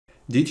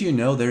Did you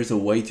know there's a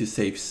way to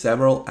save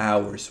several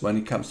hours when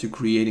it comes to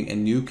creating a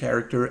new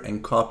character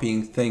and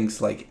copying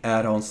things like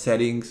add-on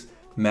settings,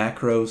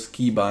 macros,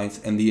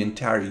 keybinds, and the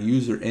entire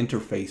user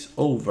interface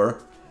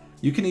over?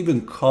 You can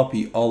even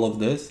copy all of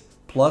this,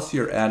 plus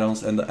your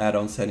add-ons and the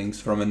add-on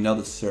settings from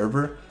another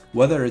server,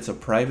 whether it's a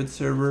private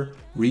server,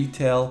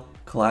 retail,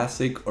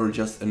 classic, or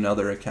just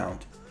another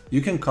account.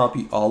 You can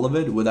copy all of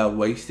it without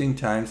wasting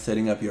time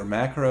setting up your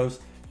macros,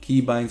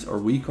 keybinds, or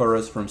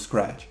Wacraft from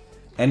scratch.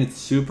 And it's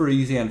super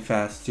easy and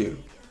fast too.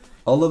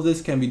 All of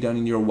this can be done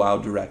in your WoW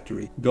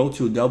directory. Go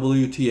to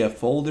WTF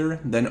folder,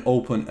 then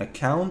open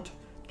account,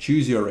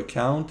 choose your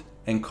account,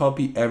 and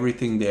copy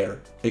everything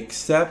there,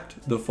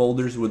 except the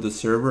folders with the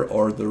server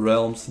or the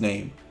realm's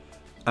name.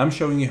 I'm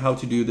showing you how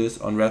to do this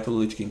on Wrath of the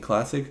Lich King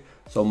Classic,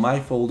 so my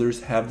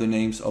folders have the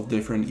names of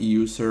different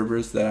EU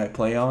servers that I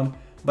play on,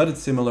 but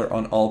it's similar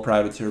on all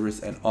private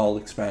servers and all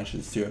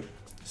expansions too.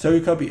 So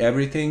you copy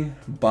everything,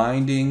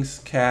 bindings,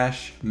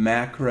 cache,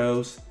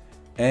 macros,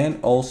 and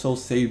also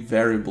save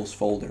variables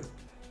folder.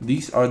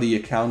 These are the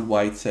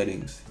account-wide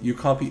settings. You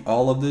copy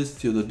all of this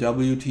to the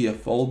WTF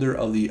folder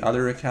of the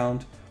other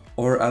account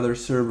or other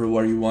server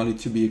where you want it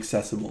to be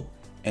accessible.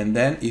 And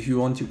then if you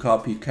want to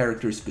copy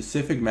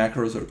character-specific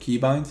macros or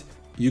keybinds,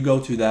 you go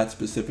to that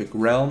specific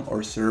realm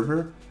or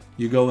server,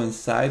 you go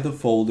inside the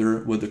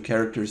folder with the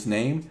character's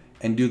name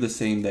and do the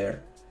same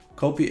there.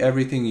 Copy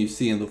everything you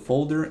see in the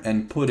folder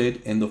and put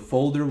it in the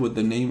folder with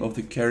the name of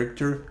the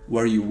character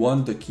where you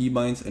want the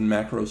keybinds and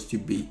macros to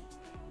be.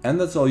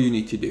 And that's all you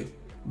need to do.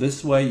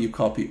 This way you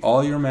copy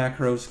all your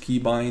macros,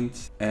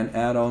 keybinds, and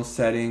add-on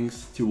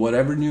settings to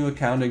whatever new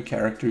account and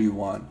character you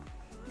want.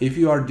 If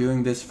you are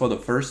doing this for the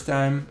first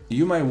time,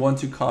 you might want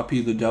to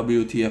copy the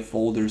WTF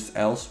folders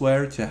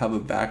elsewhere to have a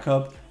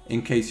backup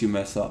in case you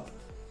mess up.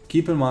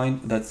 Keep in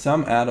mind that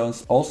some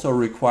add-ons also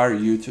require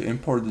you to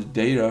import the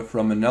data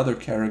from another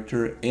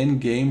character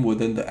in-game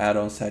within the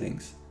add-on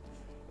settings.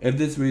 If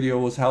this video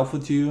was helpful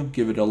to you,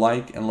 give it a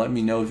like and let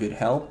me know if it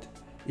helped.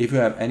 If you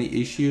have any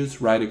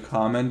issues, write a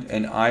comment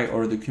and I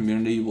or the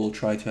community will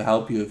try to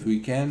help you if we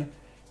can.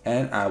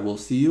 And I will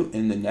see you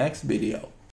in the next video.